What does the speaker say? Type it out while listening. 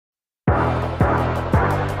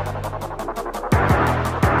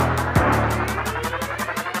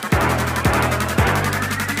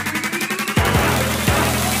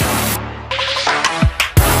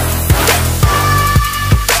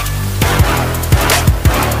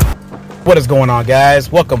What is going on,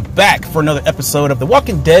 guys? Welcome back for another episode of The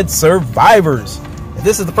Walking Dead Survivors. If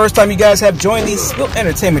this is the first time you guys have joined the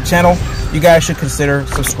Swillentertainment channel, you guys should consider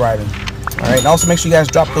subscribing. Alright, and also make sure you guys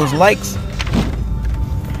drop those likes.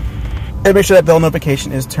 And make sure that bell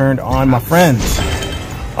notification is turned on, my friends.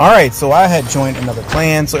 Alright, so I had joined another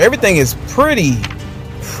clan. So everything is pretty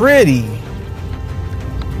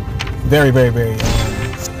very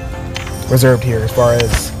reserved here as far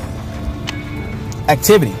as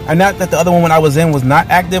activity. And not that the other one when I was in was not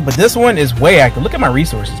active, but this one is way active. Look at my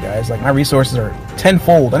resources, guys. Like, my resources are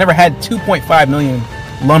tenfold. I never had 2.5 million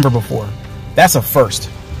lumber before. That's a first.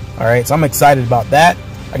 All right, so I'm excited about that.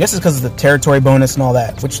 I guess it's because of the territory bonus and all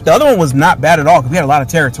that, which the other one was not bad at all because we had a lot of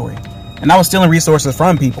territory and I was stealing resources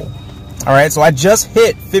from people. All right, so I just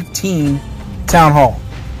hit 15 town hall.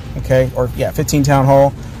 Okay, or yeah, 15 town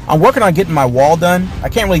hall. I'm working on getting my wall done. I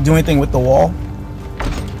can't really do anything with the wall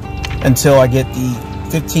until I get the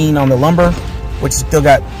 15 on the lumber, which still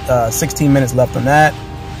got 16 minutes left on that,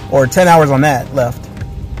 or 10 hours on that left.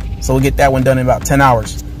 So we'll get that one done in about 10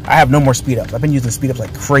 hours. I have no more speed ups. I've been using speed ups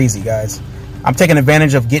like crazy, guys. I'm taking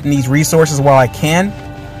advantage of getting these resources while I can.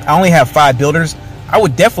 I only have 5 builders. I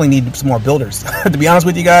would definitely need some more builders. To be honest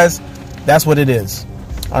with you guys, that's what it is.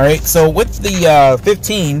 All right, so with the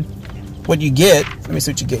 15, what you get, let me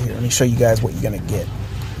see what you get here. Let me show you guys what you're gonna get.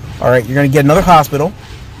 All right, you're gonna get another hospital.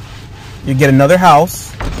 You get another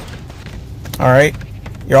house. All right,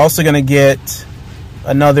 you're also gonna get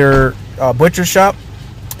another butcher shop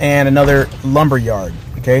and another lumber yard.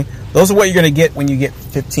 Okay, those are what you're gonna get when you get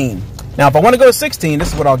 15. Now, if I want to go to 16,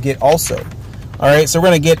 this is what I'll get also. All right, so we're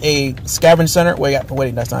gonna get a scavenge center. Wait,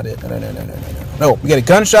 that's not it. No, we get a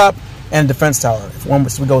gun shop and a defense tower.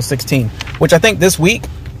 If we go 16, which I think this week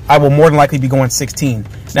I will more than likely be going 16.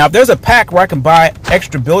 Now, if there's a pack where I can buy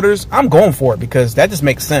extra builders, I'm going for it because that just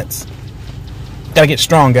makes sense. Gotta get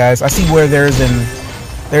strong, guys. I see where there's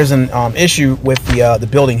an issue with the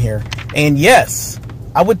building here, and yes,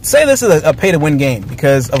 I would say this is a pay-to-win game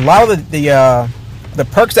because a lot of the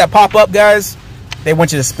perks that pop up, guys, they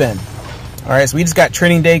want you to spend. All right, so we just got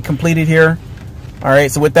training day completed here. All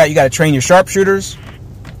right, so with that, you got to train your sharpshooters,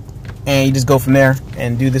 and you just go from there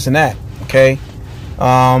and do this and that. Okay.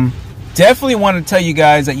 Definitely want to tell you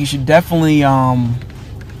guys that you should definitely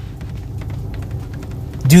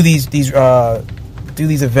do these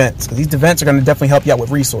events, because these events are going to definitely help you out with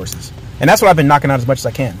resources, and that's what I've been knocking out as much as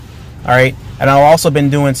I can. All right, and I've also been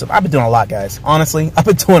doing I've been doing a lot, guys. Honestly, I've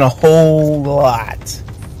been doing a whole lot.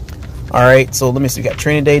 All right, so let me see. We got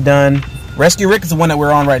training day done. Rescue Rick is the one that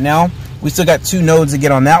we're on right now. We still got 2 nodes to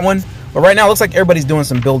get on that one, but right now it looks like everybody's doing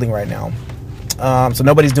some building right now. So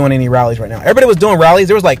nobody's doing any rallies right now. Everybody was doing rallies.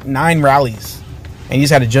 There was like 9 rallies, and you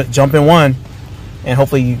just had to jump in one, and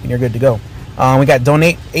hopefully you're good to go. We got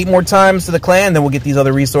donate 8 more times to the clan, then we'll get these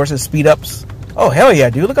other resources, speed ups. Oh, hell yeah,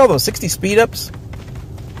 dude. Look at all those 60 speed ups.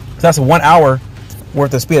 So that's 1 hour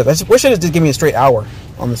worth of speed ups. I wish it just give me a straight hour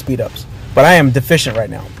on the speed ups, but I am deficient right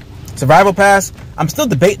now. Survival pass, I'm still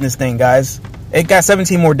debating this thing, guys. It got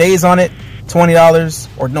 17 more days on it, $20,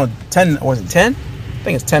 or no, 10, or was it 10? I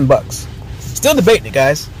think it's 10 bucks. Still debating it,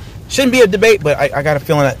 guys. Shouldn't be a debate, but I got a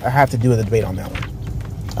feeling that I have to do a debate on that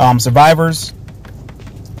one. Survivors,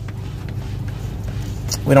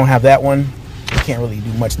 we don't have that one. We can't really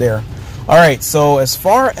do much there. All right, so as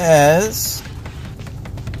far as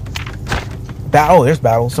battle, there's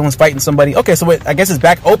battle. Someone's fighting somebody. Okay, so I guess it's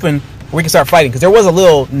back open where we can start fighting, because there was a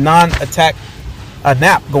little non-attack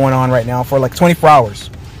nap going on right now for like 24 hours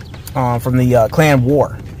from the clan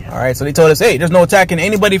war. All right, so they told us, hey, there's no attacking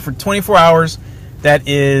anybody for 24 hours that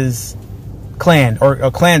is clan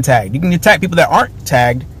or clan tagged. You can attack people that aren't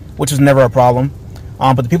tagged, which is never a problem.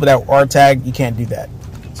 But the people that are tagged, you can't do that.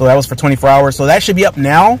 So that was for 24 hours. So that should be up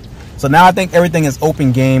now. So now I think everything is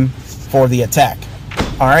open game for the attack.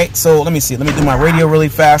 All right, so let me see. Let me do my radio really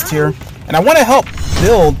fast here. And I want to help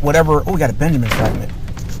build whatever. Oh, we got a Benjamin fragment.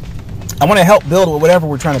 I want to help build whatever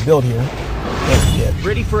we're trying to build here.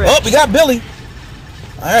 Ready for it. Oh, we got Billy.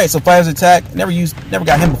 All right, so fighters attack. Never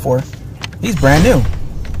got him before. He's brand new.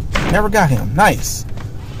 Never got him. Nice.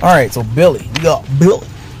 All right, so Billy. We got Billy.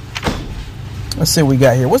 Let's see what we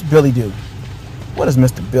got here. What's Billy do? What does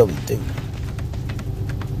Mr. Billy do?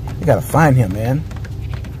 You gotta find him, man.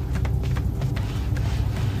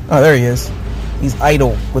 Oh, there he is. He's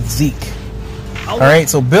idle with Zeke. All right,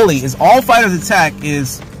 so Billy is all fighters attack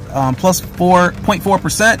is plus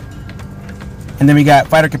 4.4%. And then we got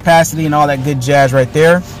fighter capacity and all that good jazz right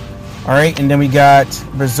there. All right, and then we got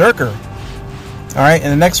Berserker. All right, in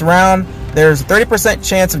the next round, there's a 30%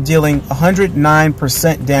 chance of dealing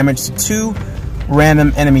 109% damage to 2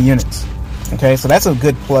 random enemy units. Okay, so that's a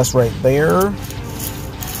good plus right there.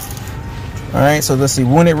 Alright, so let's see.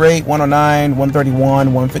 Wounded rate 109,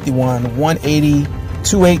 131, 151, 180,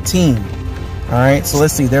 218. Alright, so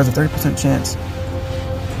let's see. There's a 30% chance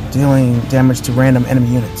dealing damage to random enemy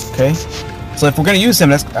units. Okay, so if we're going to use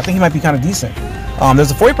him, I think he might be kind of decent.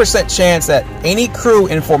 There's a 40% chance that any crew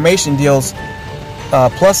in formation deals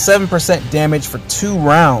plus 7% damage for 2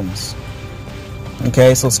 rounds.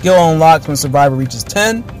 Okay, so skill unlocks when survivor reaches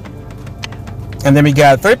 10. And then we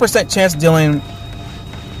got 30% chance of dealing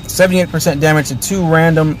 78% damage to 2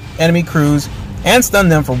 random enemy crews and stun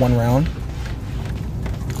them for 1 round.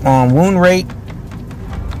 Wound rate.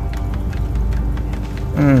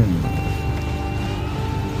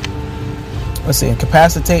 Let's see.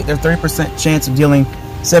 Incapacitate. There's 30% chance of dealing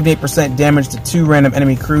 78% damage to 2 random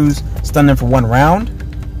enemy crews, stun them for 1 round.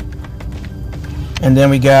 And then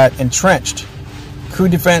we got entrenched. Crew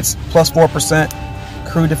defense plus 4%.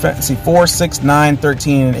 Crew defense. See, 4, 6, 9,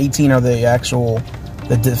 13, and 18 are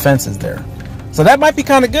the defenses there. So that might be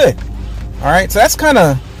kind of good. All right. So that's kind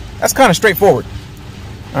of straightforward.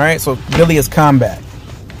 All right. So Billy is combat.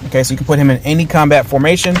 Okay. So you can put him in any combat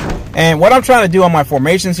formation. And what I'm trying to do on my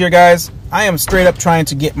formations here, guys, I am straight up trying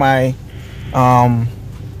to get my my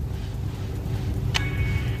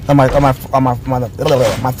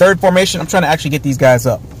third formation. I'm trying to actually get these guys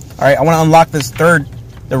up. All right, I want to unlock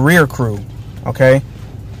the rear crew. Okay,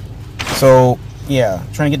 so yeah,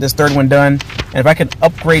 trying to get this third one done. And if I can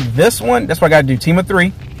upgrade this one, that's what I got to do. Team of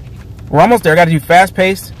 3. We're almost there. I got to do fast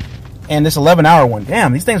paced and this 11-hour one.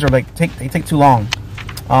 Damn, these things are like they take too long.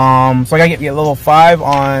 So I got to get level 5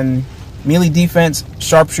 on melee defense,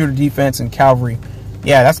 sharpshooter defense, and cavalry.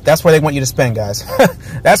 Yeah, that's where they want you to spend, guys.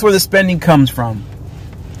 That's where the spending comes from.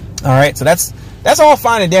 All right, so that's all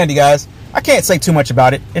fine and dandy, guys. I can't say too much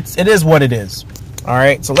about it. It is what it is. All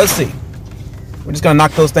right, so let's see. We're just gonna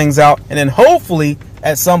knock those things out, and then hopefully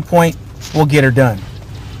at some point we'll get her done.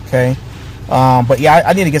 Okay, but yeah,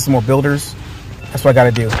 I need to get some more builders. That's what I got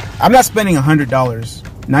to do. I'm not spending $100,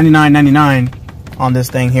 $99.99 on this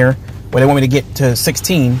thing here, where they want me to get to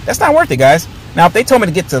 16. That's not worth it, guys. Now, if they told me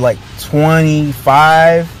to get to like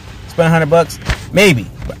 25, spend $100, maybe.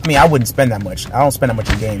 But, I mean, I wouldn't spend that much. I don't spend that much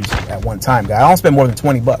in games at one time, guys. I don't spend more than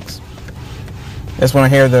 $20. That's when I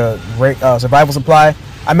hear the survival supply.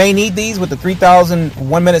 I may need these with the 3,000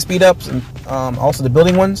 1-minute speed ups and also the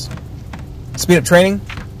building ones. Speed up training.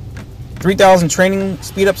 3,000 training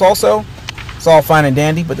speed ups also. It's all fine and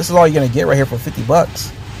dandy, but this is all you're going to get right here for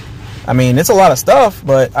 $50. I mean, it's a lot of stuff,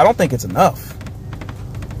 but I don't think it's enough.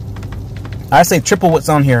 I say triple what's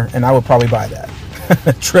on here, and I would probably buy that.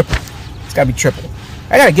 Triple. It's got to be triple.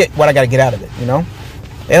 I got to get what I got to get out of it, you know?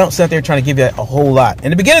 They don't sit there trying to give you a whole lot.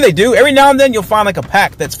 In the beginning, they do. Every now and then, you'll find like a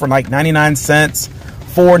pack that's for like 99 cents,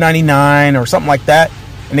 $4.99, or something like that,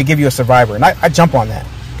 and they give you a survivor. And I jump on that,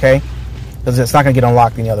 okay? Because it's not going to get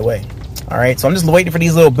unlocked any other way. All right, so I'm just waiting for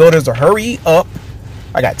these little builders to hurry up.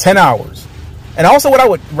 I got 10 hours. And also what I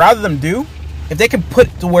would rather them do, if they could put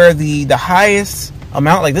to where the highest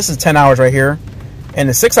amount, like this is 10 hours right here, and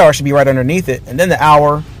the 6 hours should be right underneath it, and then the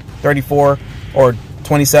hour, 34, or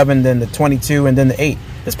 27, then the 22, and then the 8.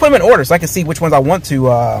 Just put them in order so I can see which ones I want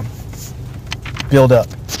to build up.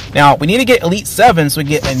 Now, we need to get Elite 7 so we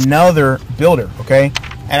get another builder, okay?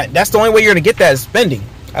 And that's the only way you're going to get that is spending.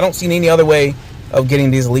 I don't see any other way of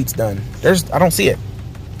getting these elites done. I don't see it.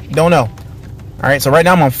 Don't know. All right, so right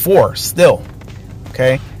now I'm on 4 still.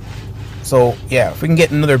 Okay, so yeah, if we can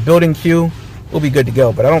get another building queue, we'll be good to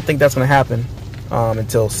go. But I don't think that's going to happen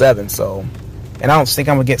until 7. So, and I don't think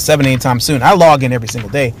I'm going to get 7 anytime soon. I log in every single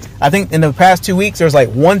day. I think in the past 2 weeks, there's like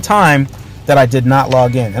one time that I did not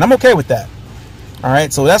log in, and I'm okay with that. All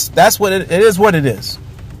right, so that's what it is. What it is.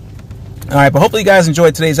 All right, but hopefully you guys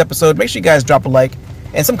enjoyed today's episode. Make sure you guys drop a like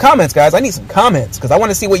and some comments, guys. I need some comments because I want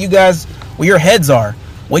to see what your heads are,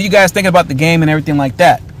 what you guys think about the game and everything like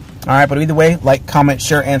that. All right, but either way, like, comment,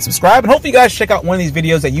 share, and subscribe. And hopefully you guys check out one of these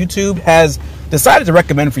videos that YouTube has decided to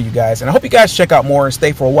recommend for you guys. And I hope you guys check out more and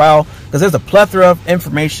stay for a while because there's a plethora of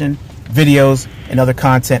information, videos, and other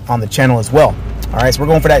content on the channel as well. All right, so we're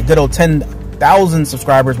going for that good old 10,000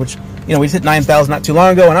 subscribers, which, you know, we just hit 9,000 not too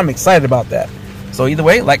long ago, and I'm excited about that. So either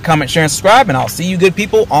way, like, comment, share, and subscribe, and I'll see you good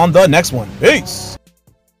people on the next one. Peace.